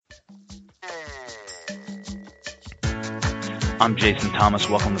I'm Jason Thomas.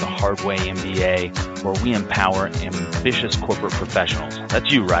 Welcome to the Hard Way MBA, where we empower ambitious corporate professionals.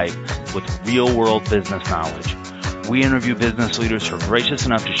 That's you, right? With real-world business knowledge. We interview business leaders who are gracious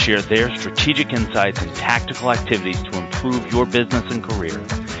enough to share their strategic insights and tactical activities to improve your business and career.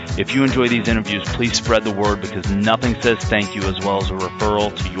 If you enjoy these interviews, please spread the word because nothing says thank you as well as a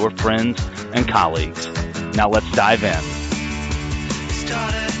referral to your friends and colleagues. Now let's dive in.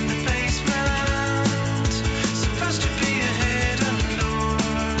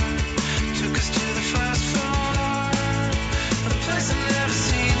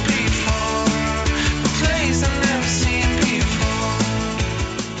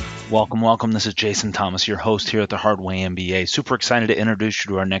 Welcome. This is Jason Thomas, your host here at the Hard Way MBA. Super excited to introduce you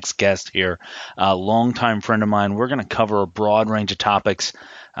to our next guest here, a longtime friend of mine. We're going to cover a broad range of topics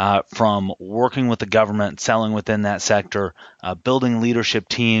from working with the government, selling within that sector, building leadership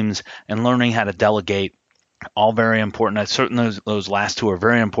teams, and learning how to delegate. All very important. Certainly those last two are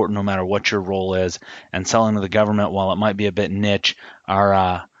very important no matter what your role is. And selling to the government, while it might be a bit niche,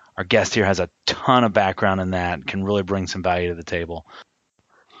 our guest here has a ton of background in that, can really bring some value to the table.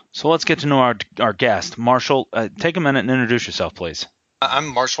 So let's get to know our guest. Marshall, take a minute and introduce yourself, please. I'm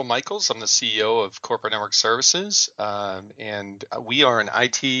Marshall Michaels. I'm the CEO of Corporate Network Services, and we are an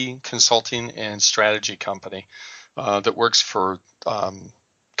IT consulting and strategy company that works for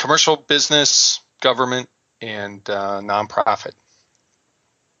commercial business, government, and nonprofit.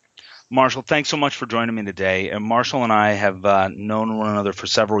 Marshall, thanks so much for joining me today. And Marshall and I have known one another for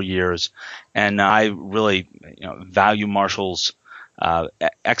several years, and I really value Marshall's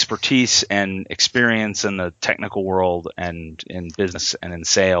expertise and experience in the technical world and in business and in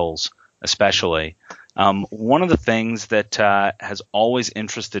sales especially. One of the things that has always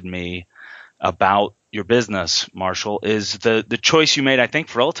interested me about your business, Marshall, is the choice you made, I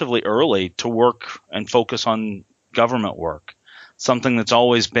think, relatively early to work and focus on government work. Something that's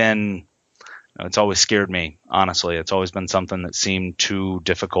always been, it's always scared me, honestly. It's always been something that seemed too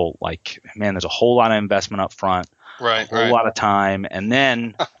difficult. Like, man, there's a whole lot of investment up front. Right, a whole lot of time, and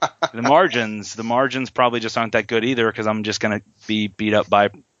then the margins probably just aren't that good either because I'm just going to be beat up by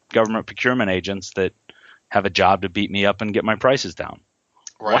government procurement agents that have a job to beat me up and get my prices down.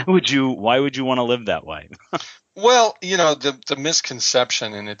 Right. Why would you want to live that way? Well, the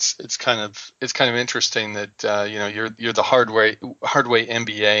misconception, and it's kind of interesting that you're the hard way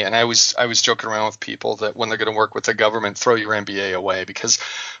MBA, and I was joking around with people that when they're going to work with the government, throw your MBA away because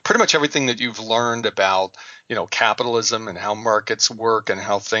pretty much everything that you've learned about capitalism and how markets work and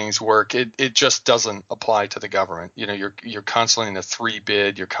how things work, it just doesn't apply to the government. You're constantly in a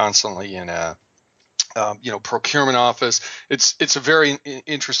 3-bid, you're constantly in a procurement office. It's a very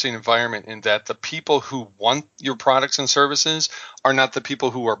interesting environment in that the people who want your products and services are not the people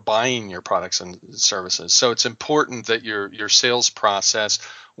who are buying your products and services. So it's important that your sales process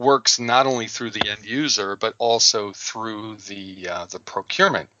works not only through the end user but also through the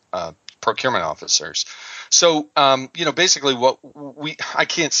procurement officers. So basically I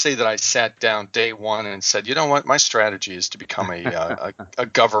can't say that I sat down day one and said, you know what, my strategy is to become a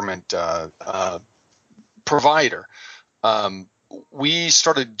government provider. We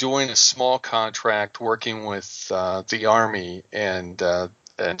started doing a small contract working with the Army and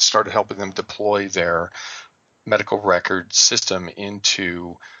started helping them deploy their medical record system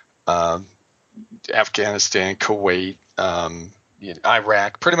into Afghanistan, Kuwait,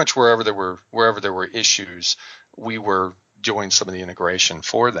 Iraq, pretty much wherever there were issues, we were doing some of the integration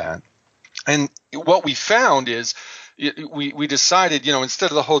for that. And what we found is we decided,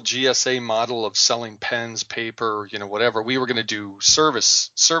 instead of the whole GSA model of selling pens, paper, whatever, we were going to do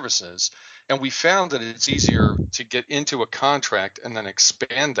services. And we found that it's easier to get into a contract and then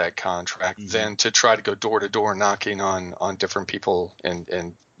expand that contract than to try to go door to door knocking on different people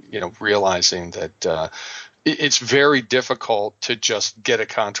and realizing that it's very difficult to just get a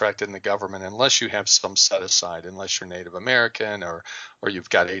contract in the government unless you have some set aside, unless you're Native American or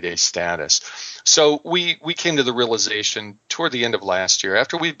you've got 8A status. So we came to the realization toward the end of last year,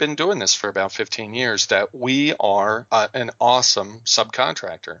 after we've been doing this for about 15 years, that we are an awesome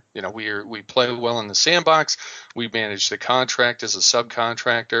subcontractor. We play well in the sandbox. We manage the contract as a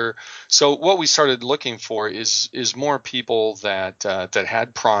subcontractor. So what we started looking for is more people that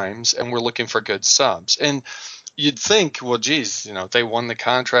had primes, and we're looking for good subs. And you'd think, well, geez, they won the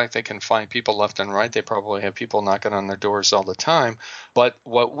contract. They can find people left and right. They probably have people knocking on their doors all the time. But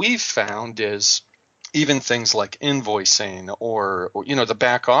what we've found is even things like invoicing or the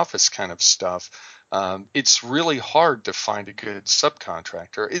back office kind of stuff, it's really hard to find a good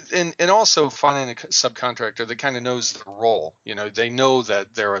subcontractor, and also finding a subcontractor that kind of knows their role. They know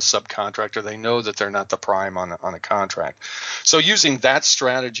that they're a subcontractor. They know that they're not the prime on a contract. So using that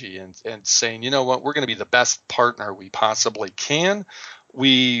strategy and saying, you know what, we're going to be the best partner we possibly can,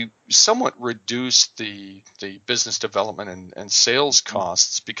 we somewhat reduce the business development and sales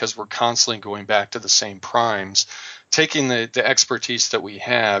costs because we're constantly going back to the same primes, taking the expertise that we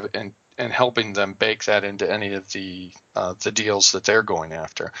have and helping them bake that into any of the deals that they're going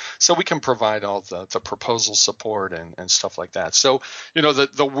after. So we can provide all the proposal support and stuff like that. So,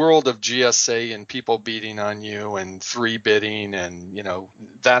 the world of GSA and people beating on you and 3 bidding and,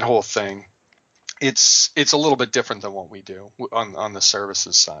 that whole thing, it's a little bit different than what we do on the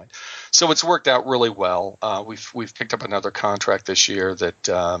services side. So it's worked out really well. We've picked up another contract this year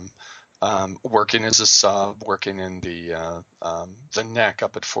that working as a sub, working in the neck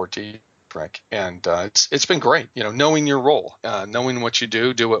up at Fort Detrick, and it's been great. Knowing your role, knowing what you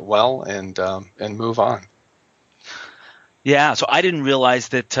do it well, and move on. Yeah, so I didn't realize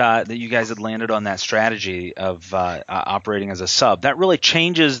that you guys had landed on that strategy of operating as a sub. That really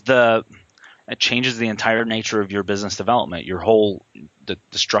changes the entire nature of your business development. Your whole the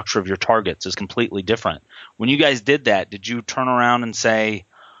structure of your targets is completely different. When you guys did that, did you turn around and say,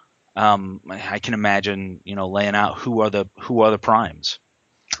 I can imagine, laying out who are the primes,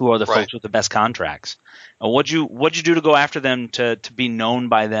 who are the folks with the best contracts, and what'd you do to go after them to be known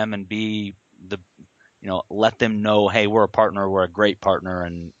by them and be let them know, hey, we're a partner, we're a great partner,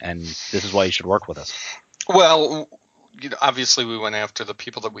 and this is why you should work with us. Well, obviously we went after the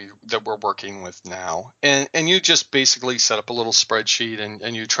people that we're working with now, and you just basically set up a little spreadsheet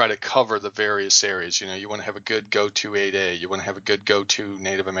and you try to cover the various areas. You want to have a good go-to 8A, you want to have a good go-to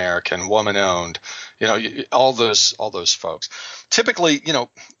Native American, woman-owned, all those folks. Typically,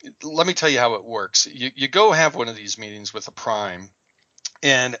 let me tell you how it works. You go have one of these meetings with a prime,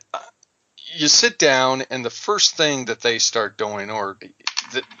 and you sit down, and the first thing that they start doing,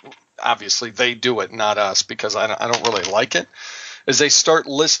 obviously they do it, not us, because I don't really like it, is they start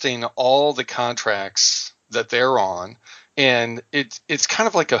listing all the contracts that they're on, and it's kind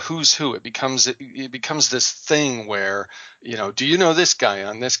of like a who's who. It becomes this thing where, do you know this guy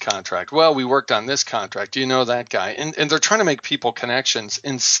on this contract? Well, we worked on this contract. Do you know that guy? And they're trying to make people connections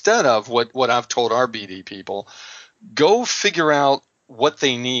instead of what I've told our BD people, go figure out what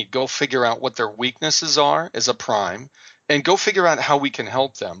they need, go figure out what their weaknesses are as a prime, and go figure out how we can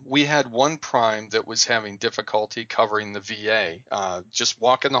help them. We had one prime that was having difficulty covering the VA, just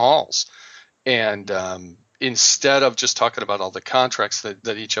walking the halls. And instead of just talking about all the contracts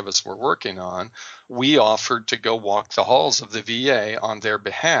that each of us were working on, we offered to go walk the halls of the VA on their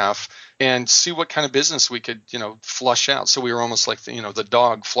behalf and see what kind of business we could, flush out. So we were almost like the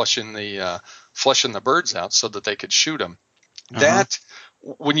dog flushing the birds out so that they could shoot them. That,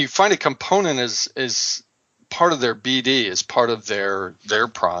 when you find a component is part of their BD, is part of their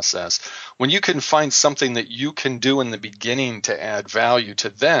process, when you can find something that you can do in the beginning to add value to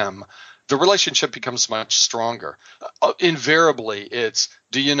them, the relationship becomes much stronger. Invariably, it's,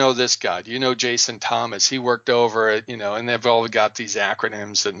 do you know this guy? Do you know Jason Thomas? He worked over at, and they've all got these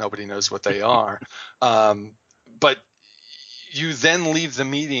acronyms that nobody knows what they are. But you then leave the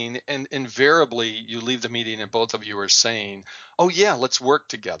meeting, and invariably you leave the meeting and both of you are saying, oh yeah, let's work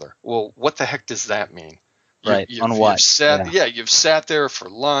together. Well, what the heck does that mean? Right. On what? You've sat there for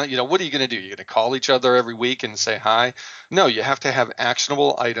lunch. What are you going to do? You're going to call each other every week and say hi? No, you have to have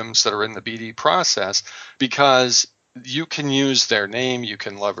actionable items that are in the BD process, because you can use their name, you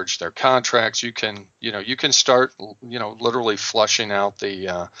can leverage their contracts, you can start, literally flushing out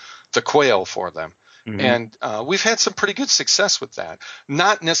the quail for them. Mm-hmm. And we've had some pretty good success with that.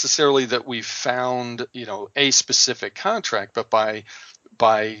 Not necessarily that we've found, a specific contract, but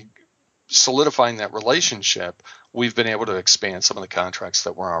by solidifying that relationship, we've been able to expand some of the contracts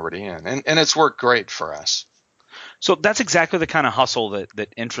that we're already in. And it's worked great for us. So that's exactly the kind of hustle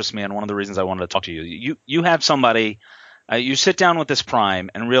that interests me, and one of the reasons I wanted to talk to you. You have somebody, you sit down with this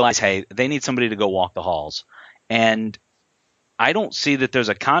prime and realize, hey, they need somebody to go walk the halls. And I don't see that there's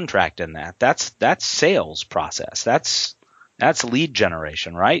a contract in that. That's sales process. That's lead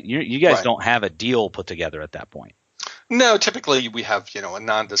generation, right? You guys don't have a deal put together at that point. No, typically we have, a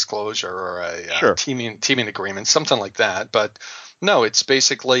non-disclosure or a teaming agreement, something like that. But no, it's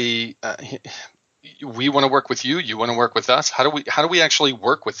basically we want to work with you. You want to work with us. How do we actually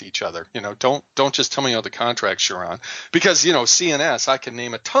work with each other? Don't just tell me all the contracts you're on, because CNS, I can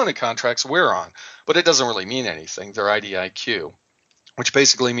name a ton of contracts we're on, but it doesn't really mean anything. They're IDIQ, which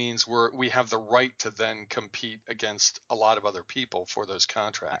basically means we have the right to then compete against a lot of other people for those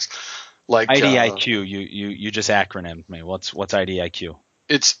contracts. Like IDIQ, you just acronymed me. What's IDIQ?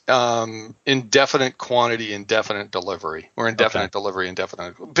 It's indefinite quantity, indefinite delivery, or indefinite delivery,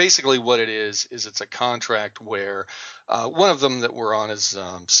 indefinite. Basically, what it is it's a contract where one of them that we're on is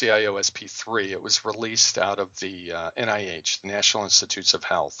CIO-SP3. It was released out of the NIH, the National Institutes of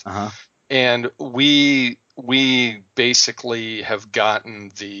Health, and we basically have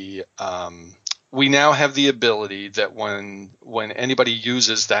gotten the we now have the ability that when anybody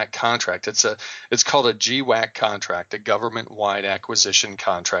uses that contract, it's called a GWAC contract, a government-wide acquisition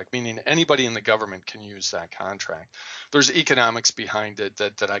contract, meaning anybody in the government can use that contract. There's economics behind it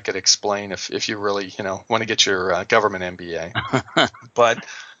that I could explain if you really want to get your government MBA. But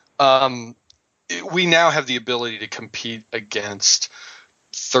we now have the ability to compete against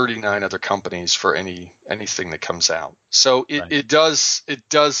 39 other companies for anything that comes out. So it does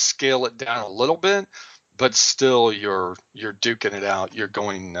scale it down a little bit, but still you're duking it out. You're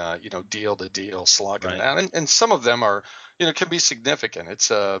going deal to deal, slogging it out, and some of them are can be significant.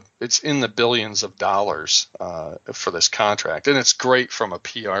 It's in the billions of dollars for this contract, and it's great from a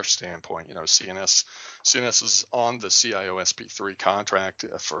PR standpoint. CNS is on the CIO-SP3 contract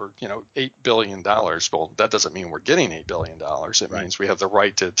for $8 billion. Well, that doesn't mean we're getting $8 billion. It means we have the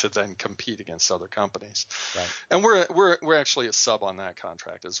right to then compete against other companies. Right. And we're actually a sub on that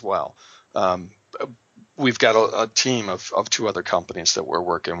contract as well. We've got a team of two other companies that we're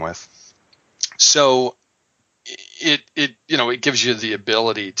working with. So it gives you the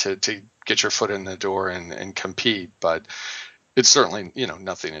ability to get your foot in the door and compete, but it's certainly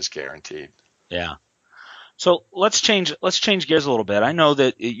nothing is guaranteed. Yeah. So let's change gears a little bit. I know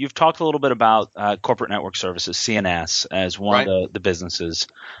that you've talked a little bit about corporate network services, CNS, as one of the businesses.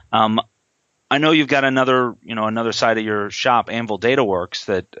 I know you've got another side of your shop, Anvil DataWorks,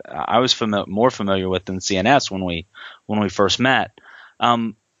 that I was more familiar with than CNS when we first met.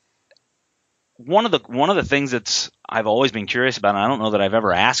 One of the things that's I've always been curious about, and I don't know that I've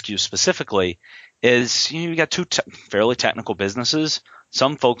ever asked you specifically, is you got two fairly technical businesses.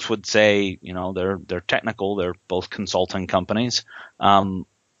 Some folks would say they're technical, they're both consulting companies.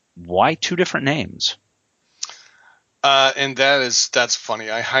 Why two different names? And that's funny.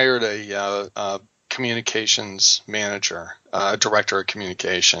 I hired a communications manager, director of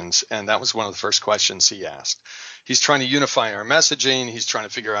communications, and that was one of the first questions he asked. He's trying to unify our messaging. He's trying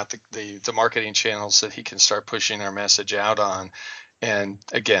to figure out the marketing channels that he can start pushing our message out on. And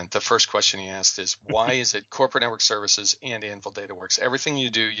again, the first question he asked is, why is it corporate network services and Anvil DataWorks? Everything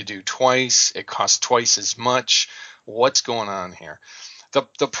you do twice. It costs twice as much. What's going on here?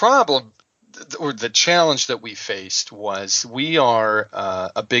 The problem or the challenge that we faced was we are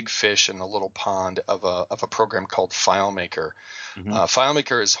a big fish in a little pond of a program called FileMaker.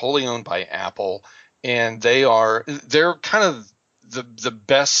 FileMaker is wholly owned by Apple, and they're kind of the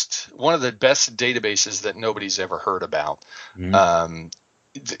best, one of the best databases that nobody's ever heard about. You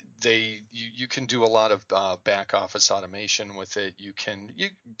can do a lot of back office automation with it. You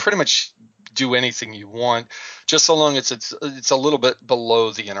pretty much do anything you want, just so long as it's a little bit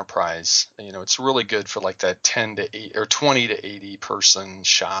below the enterprise. It's really good for like that 10 to 8 or 20 to 80 person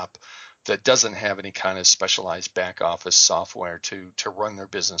shop that doesn't have any kind of specialized back office software to run their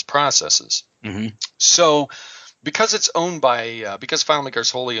business processes. So because it's owned by because FileMaker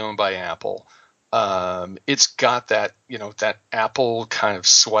is wholly owned by Apple, it's got that that Apple kind of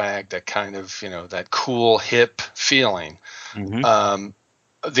swag, that kind of that cool hip feeling.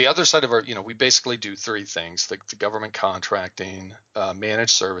 The other side of our, we basically do three things: the government contracting,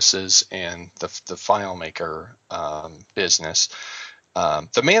 managed services, and the FileMaker business.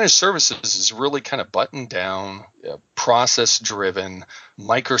 The managed services is really kind of buttoned down, process driven,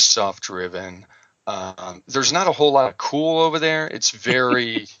 Microsoft driven. There's not a whole lot of cool over there. It's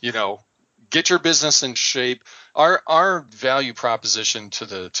very, get your business in shape. Our value proposition to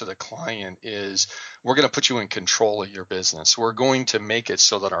the client is we're going to put you in control of your business. We're going to make it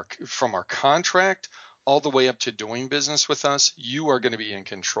so that from our contract all the way up to doing business with us, you are going to be in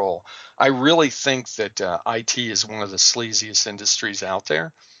control. I really think that IT is one of the sleaziest industries out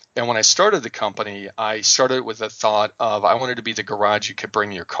there. And when I started the company, I started with the thought of I wanted to be the garage you could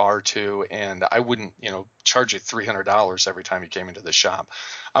bring your car to, and I wouldn't, charge you $300 every time you came into the shop.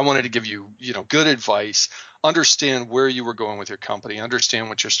 I wanted to give you, good advice, understand where you were going with your company, understand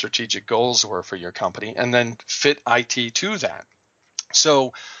what your strategic goals were for your company, and then fit IT to that.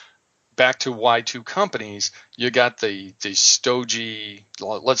 So back to Y2 companies, you got the stodgy,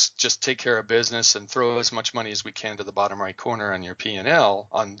 let's just take care of business and throw as much money as we can to the bottom right corner on your P&L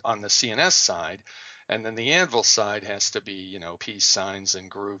on the CNS side. And then the Anvil side has to be, peace signs and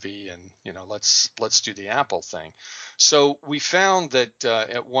groovy and, let's do the Apple thing. So we found that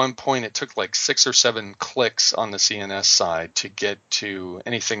at one point it took like 6 or 7 clicks on the CNS side to get to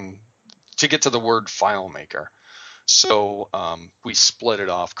the word FileMaker. So we split it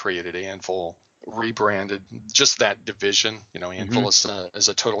off, created Anvil, rebranded just that division. Anvil is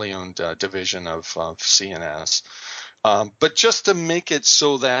a totally owned division of CNS. But just to make it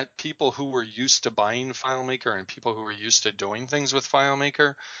so that people who were used to buying FileMaker and people who were used to doing things with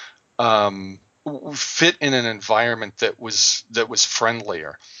FileMaker fit in an environment that was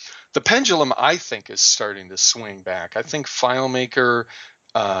friendlier. The pendulum, I think, is starting to swing back. I think FileMaker,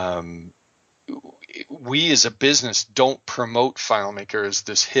 we as a business don't promote FileMaker as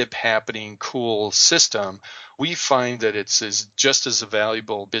this hip, happening, cool system. We find that it's just as a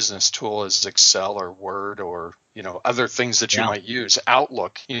valuable business tool as Excel or Word or other things that you might use.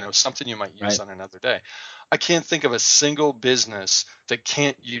 Outlook, something you might use on another day. I can't think of a single business that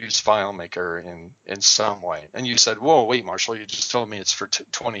can't use FileMaker in some way. And you said, whoa, wait, Marshall, you just told me it's for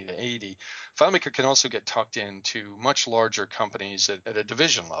 20 to 80. FileMaker can also get tucked into much larger companies at a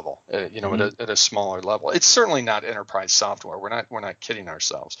division level, at a smaller level. It's certainly not enterprise software. We're not kidding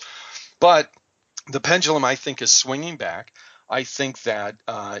ourselves. But the pendulum, I think, is swinging back. I think that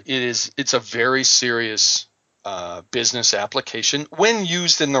it's a very serious business application when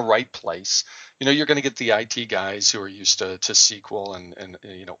used in the right place. You're going to get the IT guys who are used to SQL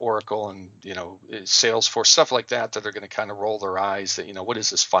and Oracle and Salesforce, stuff like that are going to kind of roll their eyes that what is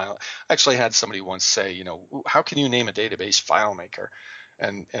this file? I actually had somebody once say, how can you name a database FileMaker?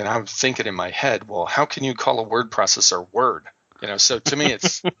 And I'm thinking in my head, well, how can you call a word processor Word? So to me,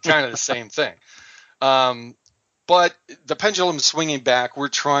 it's kind of the same thing. But the pendulum's swinging back. We're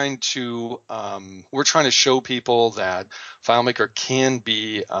trying to show people that FileMaker can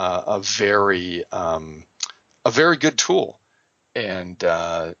be a very good tool, and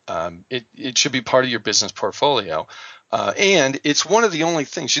it should be part of your business portfolio. And it's one of the only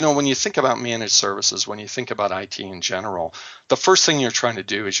things, when you think about managed services, when you think about IT in general, the first thing you're trying to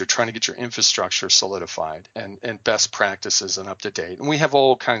do is you're trying to get your infrastructure solidified and best practices and up to date. And we have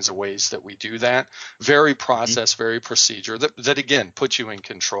all kinds of ways that we do that. Very process, very procedure that again, puts you in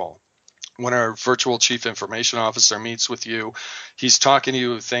control. When our virtual chief information officer meets with you, he's talking to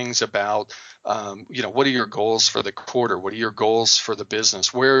you things about, what are your goals for the quarter? What are your goals for the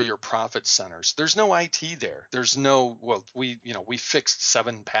business? Where are your profit centers? There's no IT there. There's no, we fixed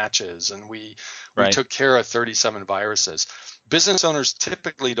 7 patches and we took care of 37 viruses. Business owners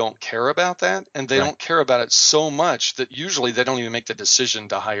typically don't care about that, and they don't care about it so much that usually they don't even make the decision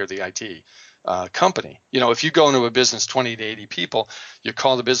to hire the IT company. If you go into a business 20 to 80 people, you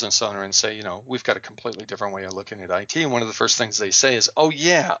call the business owner and say, we've got a completely different way of looking at IT. And one of the first things they say is, oh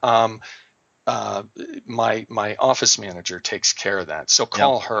yeah, my office manager takes care of that. So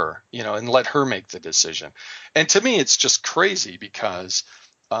call her, and let her make the decision. And to me, it's just crazy because,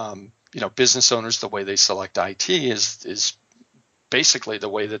 business owners, the way they select IT is basically the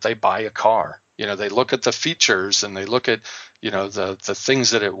way that they buy a car. They look at the features and they look at, the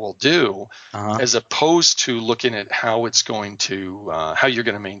things that it will do, as opposed to looking at how it's going to, how you're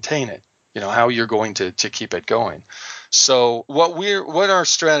going to maintain it, how you're going to keep it going. So what our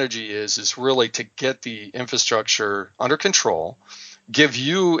strategy is really to get the infrastructure under control, give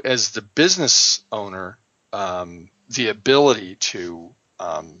you as the business owner the ability to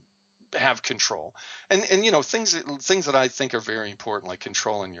have control, and things that I think are very important, like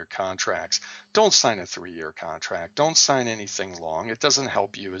controlling your contracts. Don't sign a 3-year contract. Don't sign anything long. It doesn't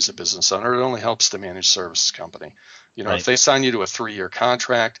help you as a business owner. It only helps the managed services company. If they sign you to a 3-year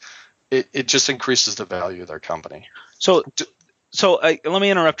contract, it just increases the value of their company. So let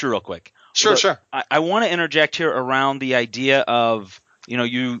me interrupt you real quick. Sure. I want to interject here around the idea of,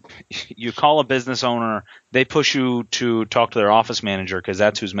 you call a business owner, they push you to talk to their office manager because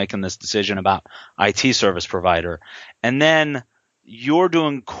that's who's making this decision about IT service provider. And then you're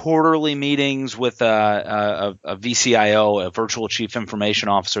doing quarterly meetings with a VCIO, a virtual chief information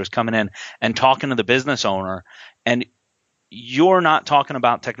officer, is coming in and talking to the business owner, and you're not talking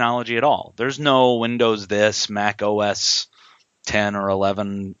about technology at all. There's no Windows this, Mac OS 10 or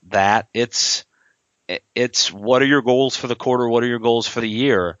 11 that. It's what are your goals for the quarter? What are your goals for the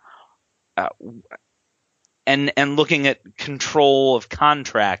year? And looking at control of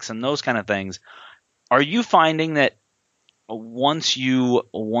contracts and those kind of things. Are you finding that once you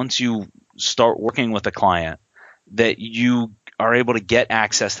start working with a client, that you are able to get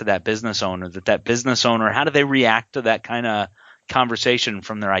access to that business owner, that business owner, how do they react to that kind of conversation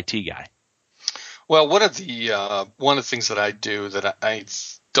from their IT guy? Well, one of the things that I do that I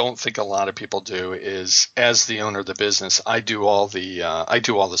don't think a lot of people do is, as the owner of the business, I do all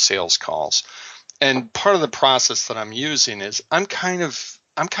the sales calls, and part of the process that I'm using is I'm kind of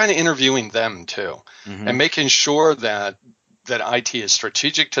interviewing them too, and making sure that IT is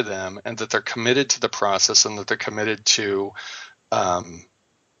strategic to them and that they're committed to the process and that they're committed to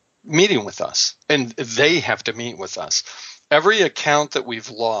meeting with us, and they have to meet with us. Every account that we've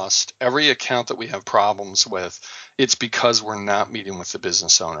lost, every account that we have problems with, it's because we're not meeting with the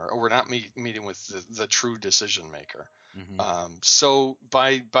business owner, or we're not meeting with the true decision maker. So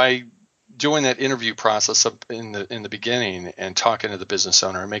by doing that interview process up in the beginning and talking to the business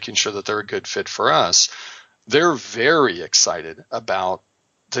owner and making sure that they're a good fit for us, they're very excited about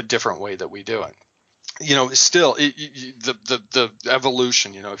the different way that we do it. Still the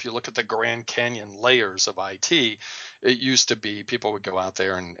evolution, if you look at the Grand Canyon layers of IT, it used to be people would go out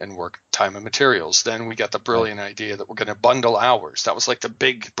there and work time and materials. Then we got the brilliant idea that we're going to bundle hours. That was like the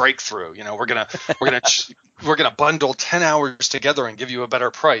big breakthrough. We're going to bundle 10 hours together and give you a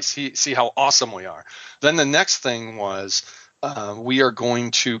better price. See how awesome we are. Then the next thing was, we are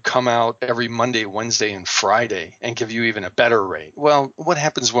going to come out every Monday, Wednesday, and Friday and give you even a better rate. Well, what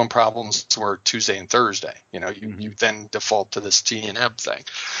happens when problems were Tuesday and Thursday? You then default to this T&M thing.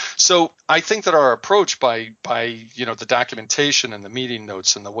 So I think that our approach by the documentation and the meeting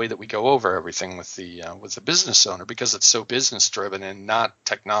notes and the way that we go over everything with the business owner, because it's so business driven and not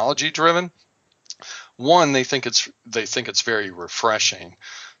technology driven. One, they think it's very refreshing.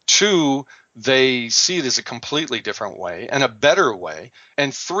 Two, they see it as a completely different way and a better way.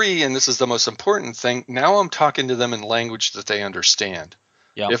 And three, and this is the most important thing, now I'm talking to them in language that they understand.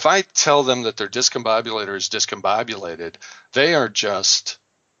 Yep. If I tell them that their discombobulator is discombobulated, they are just,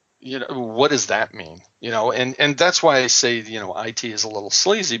 what does that mean? And that's why I say, IT is a little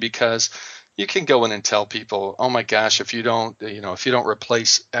sleazy, because you can go in and tell people, oh my gosh, if you don't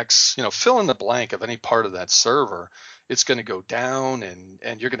replace X, fill in the blank of any part of that server, it's going to go down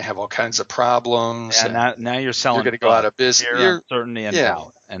and you're going to have all kinds of problems. Yeah, now you're selling. You're going to go out of business. Uncertainty and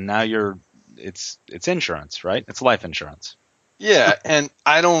doubt. And now it's insurance, right? It's life insurance. Yeah, and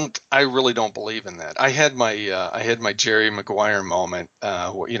I really don't believe in that. I had my Jerry Maguire moment.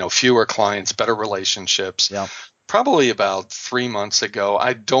 Fewer clients, better relationships. Yeah. Probably about 3 months ago,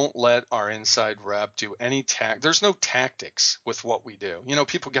 I don't let our inside rep do any there's no tactics with what we do.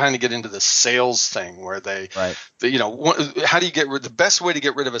 People kind of get into the sales thing where how do you the best way to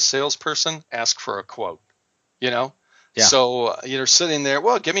get rid of a salesperson? Ask for a quote, Yeah. So you're sitting there,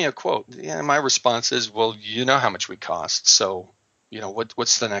 well, give me a quote. Yeah. My response is, well, you know how much we cost. So,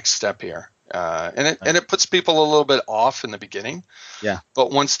 what's the next step here? And it puts people a little bit off in the beginning. Yeah.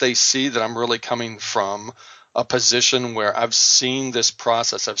 But once they see that I'm really coming from a position where I've seen this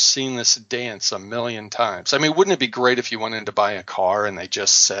process, I've seen this dance a million times. I mean, wouldn't it be great if you went in to buy a car and they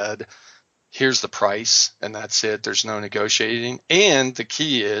just said, here's the price and that's it. There's no negotiating. And the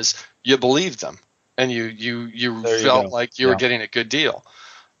key is you believed them and you felt like you were getting a good deal.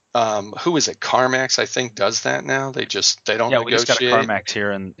 Who is it? CarMax, I think, does that now. They don't negotiate. Yeah, we just got a CarMax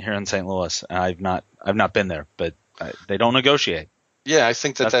here in St. Louis. I've not been there, but they don't negotiate. Yeah, I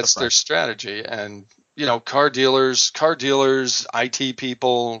think that's their strategy. And car dealers, IT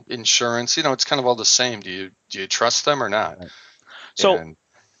people, insurance, it's kind of all the same. Do you trust them or not? Right. So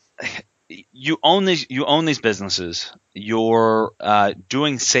you own these businesses. You're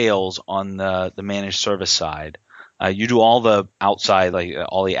doing sales on the managed service side. You do all the outside, like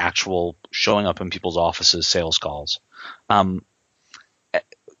all the actual showing up in people's offices, sales calls.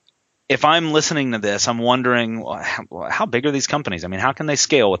 If I'm listening to this, I'm wondering how big are these companies? I mean, how can they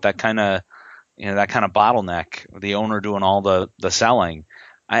scale with that kind of bottleneck, the owner doing all the selling?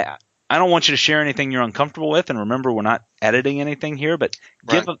 I don't want you to share anything you're uncomfortable with. And remember, we're not editing anything here, but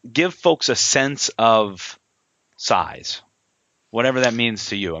give folks a sense of size, whatever that means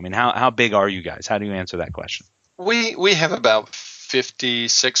to you. I mean, how big are you guys? How do you answer that question? We have about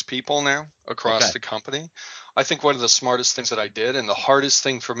 56 people now across the company. I think one of the smartest things that I did, and the hardest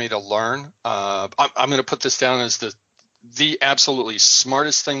thing for me to learn, I'm going to put this down as the absolutely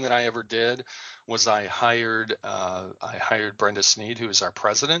smartest thing that I ever did, was I hired Brenda Sneed, who is our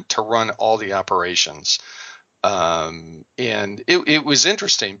president, to run all the operations. And it was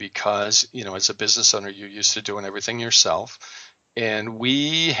interesting because, as a business owner, you're used to doing everything yourself. And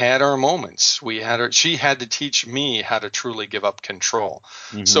we had our moments. She had to teach me how to truly give up control.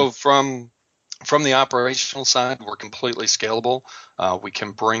 Mm-hmm. So from From the operational side, we're completely scalable. We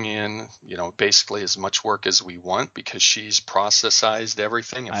can bring in, basically as much work as we want because she's processized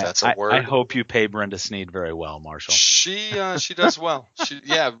everything, if that's a word. I hope you pay Brenda Sneed very well, Marshall. She does well.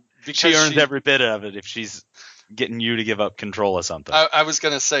 Because she earns every bit of it if she's getting you to give up control of something. I was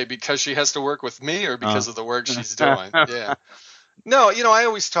going to say, because she has to work with me or because of the work she's doing. Yeah. No, I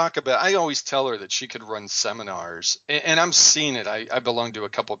always tell her that she could run seminars, and I'm seeing it. I belong to a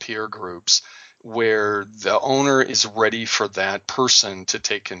couple peer groups where the owner is ready for that person to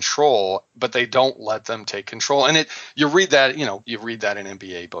take control, but they don't let them take control. And you read that in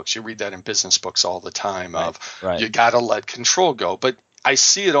MBA books, you read that in business books all the time you got to let control go. But I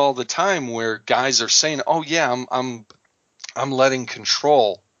see it all the time where guys are saying, "Oh yeah, I'm letting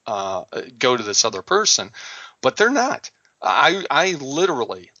control go to this other person," but they're not. I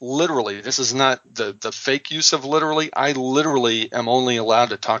literally, this is not the fake use of literally. I literally am only allowed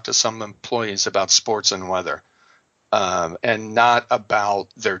to talk to some employees about sports and weather, and not about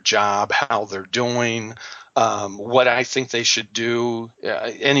their job, how they're doing, what I think they should do,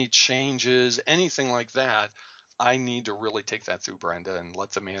 any changes, anything like that. I need to really take that through Brenda and let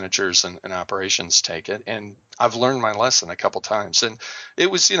the managers and operations take it. And I've learned my lesson a couple times. And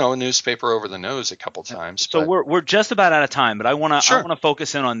it was, a newspaper over the nose a couple times. So we're just about out of time, but I want to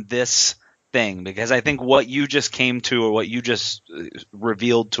focus in on this thing because I think what you just came to or what you just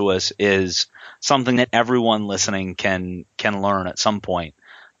revealed to us is something that everyone listening can learn at some point.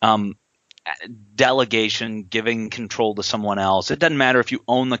 Delegation, giving control to someone else. It doesn't matter if you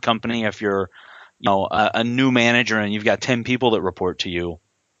own the company, if you're a new manager and you've got 10 people that report to you,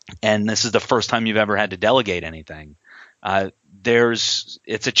 and this is the first time you've ever had to delegate anything.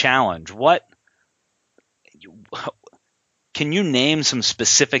 It's a challenge. Can you name some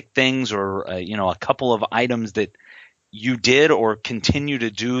specific things or, a couple of items that you did or continue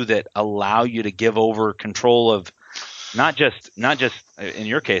to do that allow you to give over control of not just in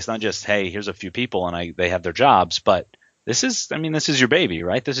your case, not just, hey, here's a few people and they have their jobs, but this is your baby,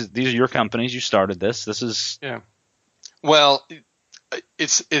 right? These are your companies. You started this. This is Well,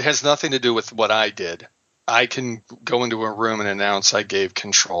 it has nothing to do with what I did. I can go into a room and announce I gave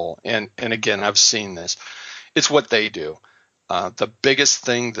control, and again, I've seen this. It's what they do. The biggest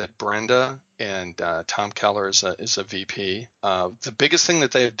thing that Brenda and Tom Keller is a VP. The biggest thing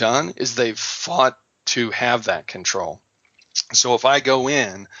that they've done is they've fought to have that control. So if I go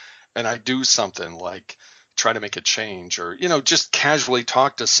in and I do something like try to make a change or, just casually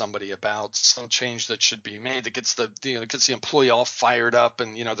talk to somebody about some change that should be made that gets the employee all fired up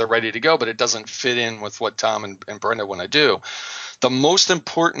and, they're ready to go, but it doesn't fit in with what Tom and Brenda want to do. The most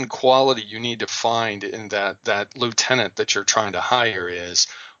important quality you need to find in that lieutenant that you're trying to hire is,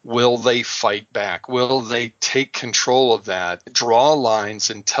 will they fight back? Will they take control of that, draw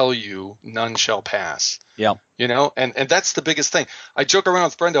lines and tell you none shall pass? Yeah. And that's the biggest thing. I joke around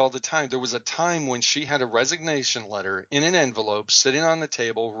with Brenda all the time. There was a time when she had a resignation letter in an envelope sitting on the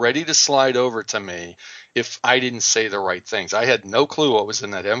table, ready to slide over to me if I didn't say the right things. I had no clue what was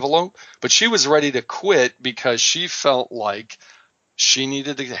in that envelope, but she was ready to quit because she felt like she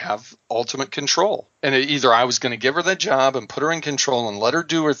needed to have ultimate control. And either I was going to give her that job and put her in control and let her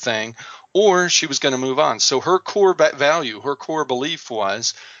do her thing, or she was going to move on. So her core value, her core belief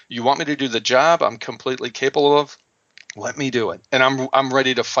was, you want me to do the job I'm completely capable of? Let me do it. And I'm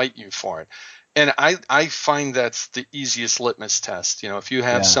ready to fight you for it. And I find that's the easiest litmus test. If you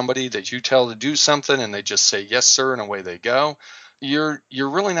have somebody that you tell to do something and they just say, yes, sir, and away they go, you're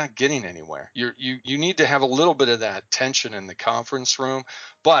really not getting anywhere. You need to have a little bit of that tension in the conference room,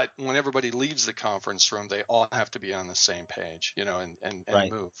 but when everybody leaves the conference room, they all have to be on the same page, and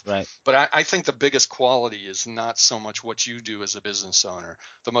right, move. Right. But I think the biggest quality is not so much what you do as a business owner.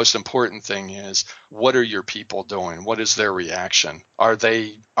 The most important thing is, what are your people doing? What is their reaction? Are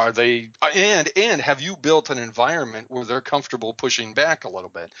they and have you built an environment where they're comfortable pushing back a little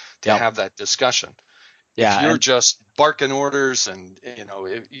bit to have that discussion? Yeah, if you're just barking orders and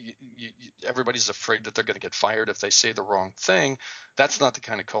everybody's afraid that they're going to get fired if they say the wrong thing, that's not the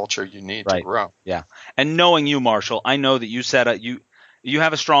kind of culture you need to grow. Yeah, and knowing you, Marshall, I know that you said you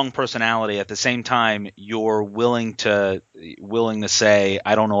have a strong personality. At the same time, you're willing to say,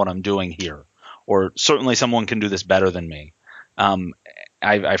 I don't know what I'm doing here, or certainly someone can do this better than me.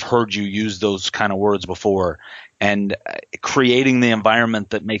 I've heard you use those kind of words before, and creating the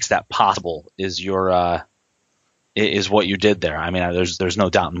environment that makes that possible is what you did there. I mean, there's no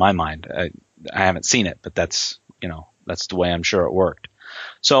doubt in my mind. I haven't seen it, but that's the way I'm sure it worked.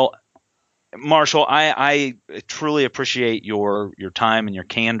 So, Marshall, I truly appreciate your time and your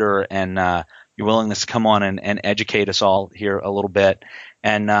candor and your willingness to come on and educate us all here a little bit.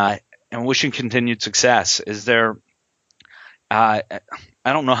 And and wishing continued success. Is there? I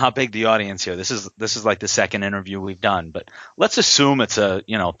don't know how big the audience here. This is like the second interview we've done, but let's assume it's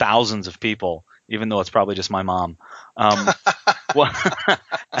thousands of people, even though it's probably just my mom. Well,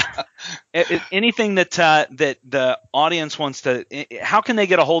 anything that the audience wants to, how can they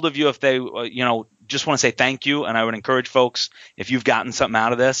get a hold of you if they just want to say thank you? And I would encourage folks, if you've gotten something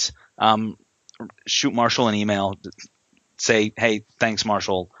out of this, shoot Marshall an email, say, hey, thanks,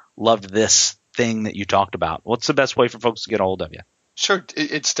 Marshall, loved this thing that you talked about. What's the best way for folks to get a hold of you? Sure,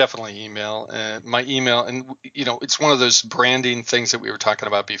 it's definitely email. My email, and it's one of those branding things that we were talking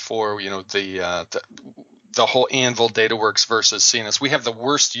about before. The whole Anvil DataWorks versus CNS. We have the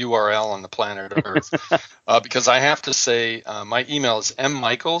worst URL on the planet Earth because I have to say my email is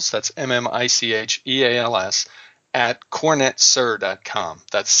mmichaels, that's MMICHEALS, at cornetser.com.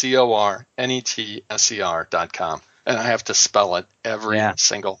 That's CORNETSER.com, and I have to spell it every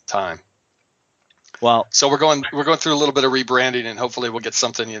single time. Well, so we're going through a little bit of rebranding, and hopefully we'll get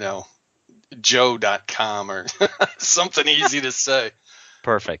something, Joe.com or something easy to say.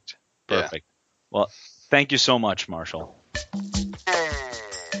 Perfect. Yeah. Well, thank you so much, Marshall.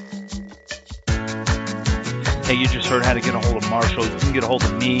 Hey, you just heard how to get a hold of Marshall. You can get a hold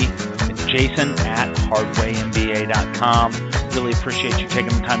of me. It's Jason at hardwaymba.com. Really appreciate you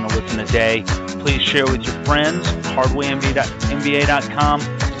taking the time to listen today. Please share with your friends. hardwaymba.com.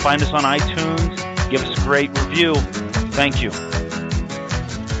 Find us on iTunes. Give us a great review. Thank you.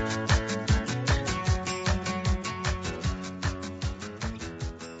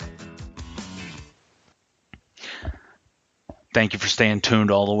 Thank you for staying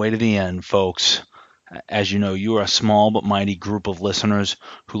tuned all the way to the end, folks. As you know, you are a small but mighty group of listeners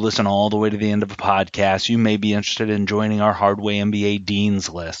who listen all the way to the end of a podcast. You may be interested in joining our Hardway MBA Deans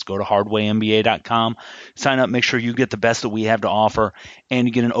list. Go to hardwaymba.com, sign up, make sure you get the best that we have to offer, and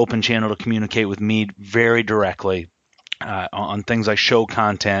you get an open channel to communicate with me very directly on things like show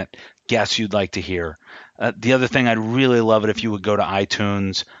content, guests you'd like to hear. The other thing, I'd really love it if you would go to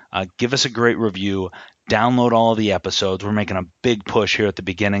iTunes, give us a great review, download all of the episodes. We're making a big push here at the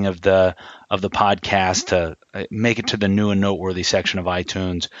beginning of the podcast to make it to the new and noteworthy section of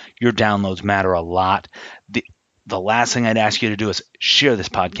iTunes. Your downloads matter a lot. The last thing I'd ask you to do is share this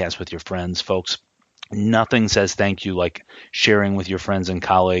podcast with your friends, folks. Nothing says thank you like sharing with your friends and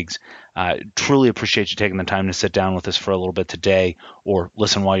colleagues. Truly appreciate you taking the time to sit down with us for a little bit today, or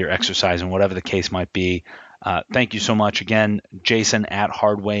listen while you're exercising, whatever the case might be. Thank you so much. Again, Jason at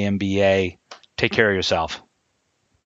Hardway MBA. Take care of yourself.